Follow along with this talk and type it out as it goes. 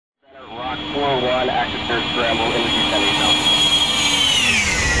active search scramble in the descending zone.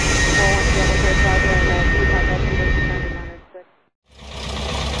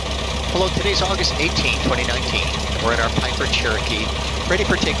 Hello, today's August 18, 2019, and we're in our Piper Cherokee, ready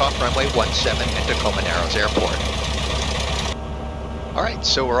for takeoff runway 17 at Tacoma Narrows Airport. All right,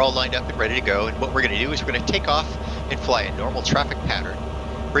 so we're all lined up and ready to go, and what we're going to do is we're going to take off and fly a normal traffic pattern,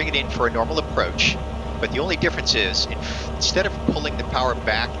 bring it in for a normal approach, but the only difference is instead of pulling the power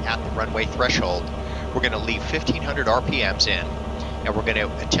back at the runway threshold, we're going to leave 1500 RPMs in, and we're going to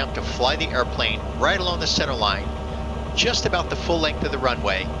attempt to fly the airplane right along the center line, just about the full length of the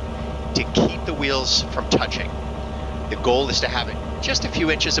runway, to keep the wheels from touching. The goal is to have it just a few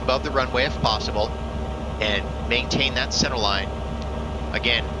inches above the runway if possible, and maintain that center line,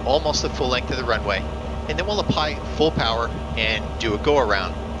 again, almost the full length of the runway, and then we'll apply full power and do a go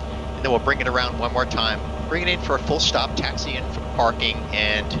around, and then we'll bring it around one more time, bring it in for a full stop, taxi in for parking,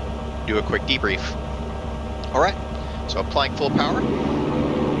 and do a quick debrief. All right, so applying full power.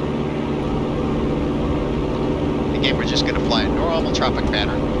 Again, we're just going to fly a normal traffic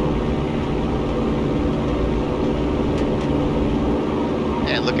pattern.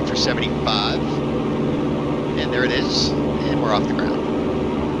 And looking for 75. And there it is, and we're off the ground.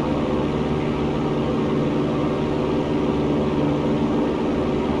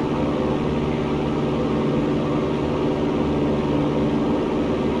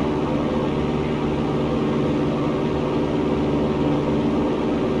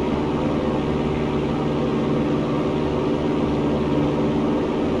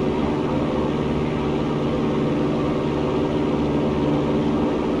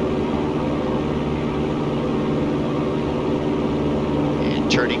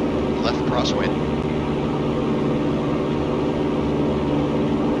 Turning left crosswind.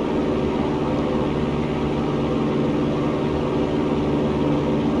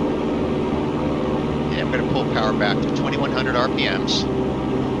 And I'm going to pull power back to 2100 RPMs.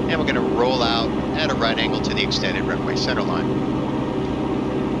 And we're going to roll out at a right angle to the extended runway center line.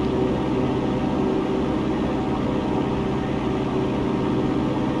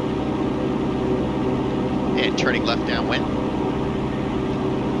 And turning left downwind.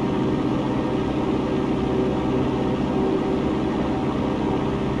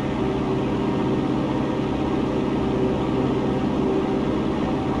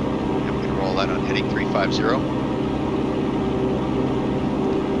 On heading 350.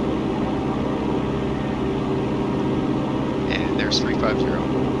 And there's 350.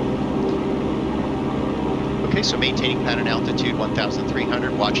 Okay, so maintaining pattern altitude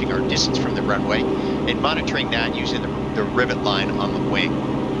 1,300, watching our distance from the runway, and monitoring that using the rivet line on the wing.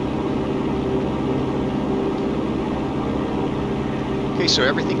 Okay, so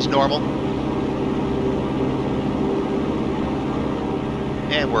everything's normal.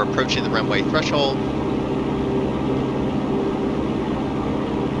 And we're approaching the runway threshold.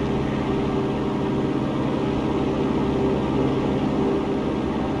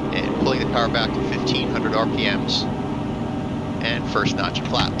 And pulling the power back to 1500 RPMs. And first notch of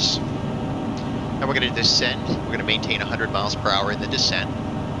flaps. Now we're going to descend. We're going to maintain 100 miles per hour in the descent.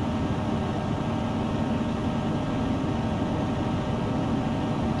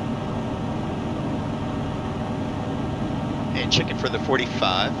 And checking for the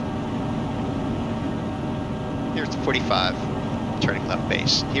 45. Here's the 45, turning left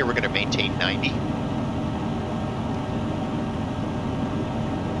base. Here we're going to maintain 90.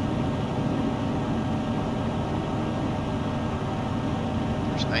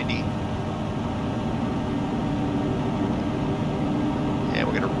 There's 90. And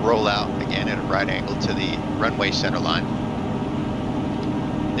we're going to roll out again at a right angle to the runway center line.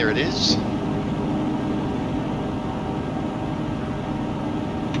 There it is.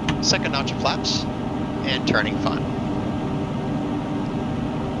 Second notch of flaps, and turning fun.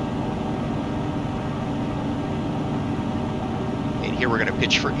 And here we're going to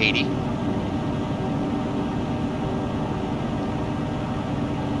pitch for 80.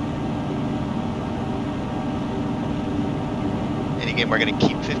 And again, we're going to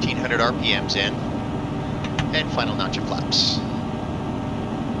keep 1500 RPMs in, and final notch of flaps.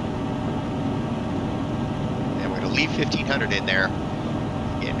 And we're going to leave 1500 in there.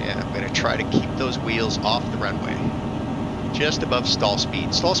 And I'm going to try to keep those wheels off the runway, just above stall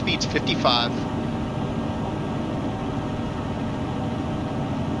speed. Stall speed's 55.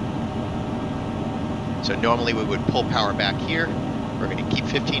 So normally we would pull power back here. We're going to keep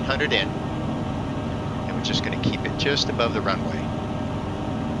 1500 in, and we're just going to keep it just above the runway.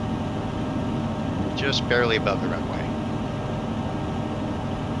 Just barely above the runway.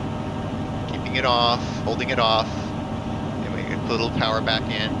 Keeping it off, holding it off. Put a little power back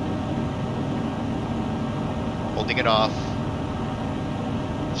in. holding it off.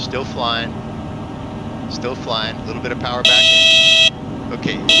 Still flying. Still flying. A little bit of power back in.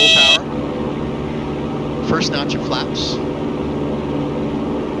 Okay, full power. First notch of flaps.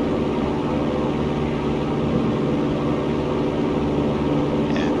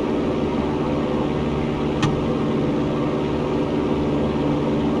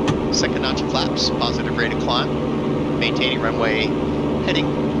 Second notch of flaps, positive rate of climb, maintaining runway, heading,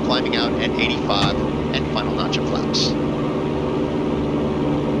 climbing out at 85, and final notch of flaps.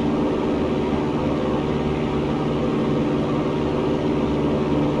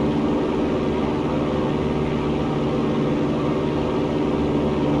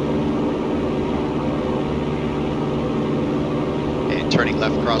 And turning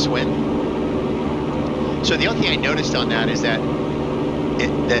left crosswind. So the only thing I noticed on that is that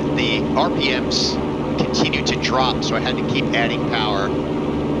the RPMs continue to drop, so I had to keep adding power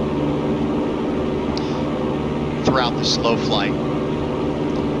throughout the slow flight.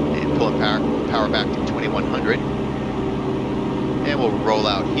 And pulling power back to 2100. And we'll roll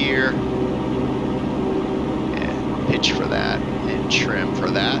out here. And pitch for that, and trim for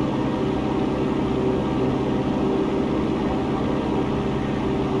that.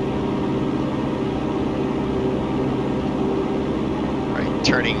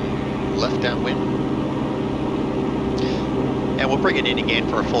 Turning left downwind. And we'll bring it in again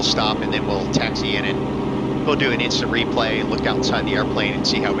for a full stop, and then we'll taxi in and we'll do an instant replay and look outside the airplane and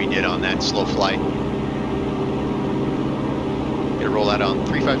see how we did on that slow flight. Gonna roll out on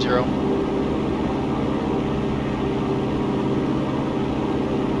 350.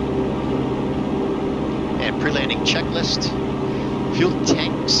 And pre-landing checklist. Fuel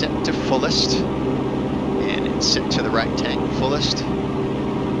tank set to fullest. And it's set to the right tank fullest.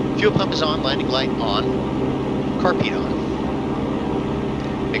 Fuel pump is on, landing light on, carpet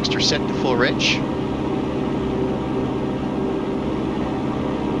on. Mixture set to full rich.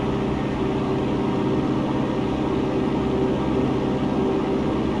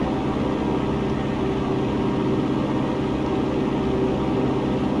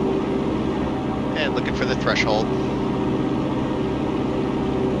 And looking for the threshold.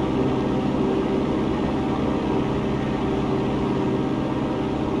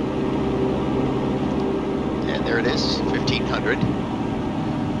 There it is, 1500.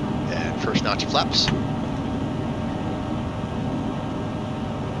 And first notch of flaps.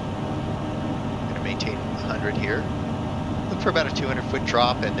 Gonna maintain 100 here. Look for about a 200-foot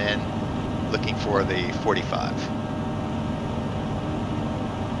drop, and then looking for the 45.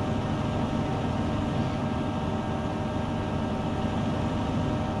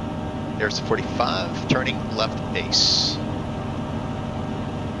 There's the 45, turning left base.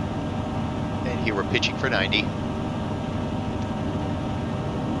 Here we're pitching for 90.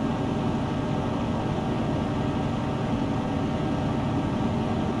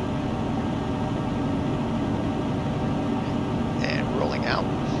 And rolling out.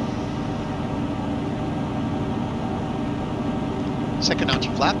 Second notch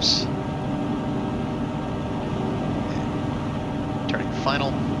of flaps. And turning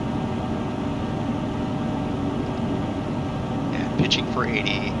final. And pitching for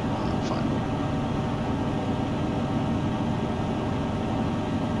 80 on final.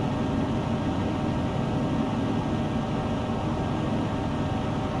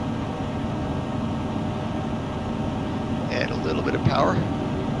 Add a little bit of power.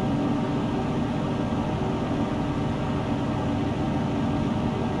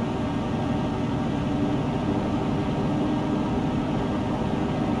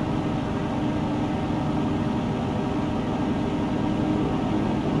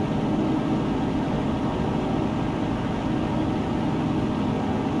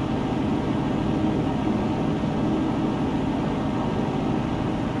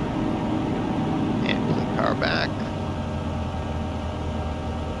 And pulling power back.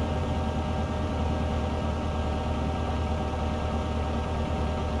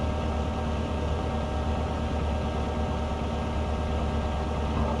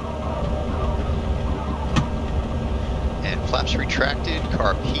 Flaps retracted,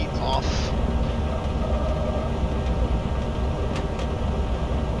 carb heat off.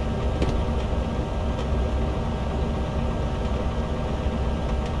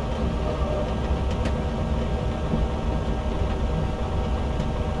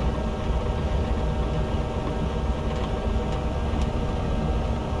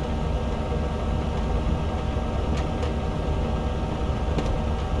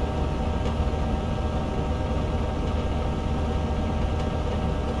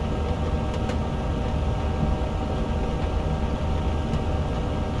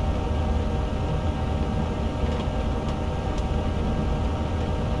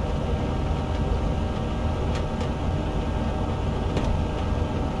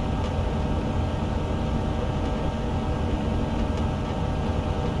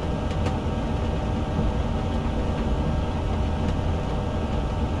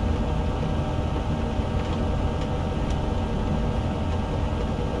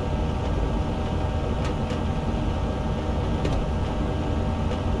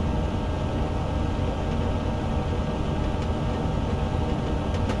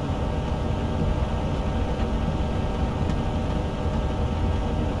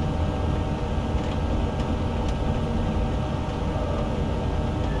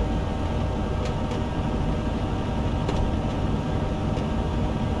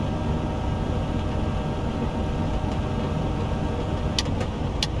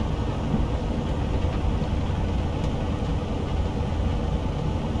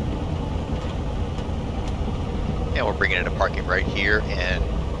 and we'll bring it into parking right here and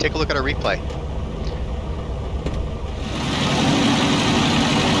take a look at our replay.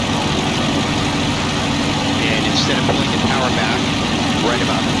 And instead of pulling the power back right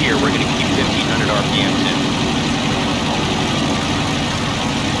about here, we're going to keep 1500 RPMs in.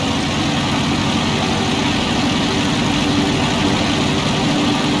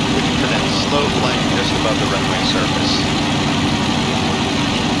 Looking for that slow flight just above the runway surface.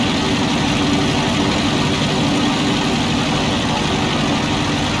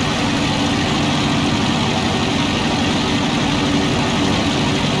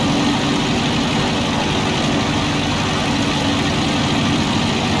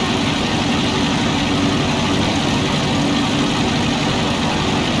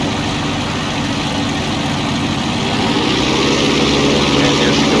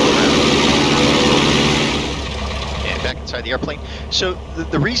 The airplane. So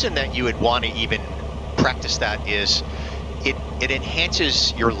the reason that you would want to even practice that is it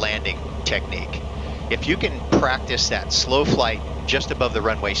enhances your landing technique. If you can practice that slow flight just above the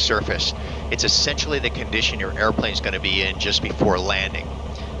runway surface, it's essentially the condition your airplane is going to be in just before landing.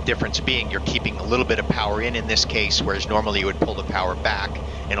 Difference being you're keeping a little bit of power in this case, whereas normally you would pull the power back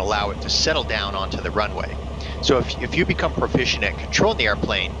and allow it to settle down onto the runway. So if you become proficient at controlling the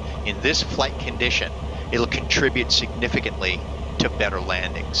airplane in this flight condition, it'll contribute significantly to better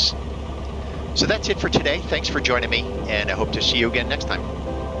landings. So that's it for today. Thanks for joining me, and I hope to see you again next time.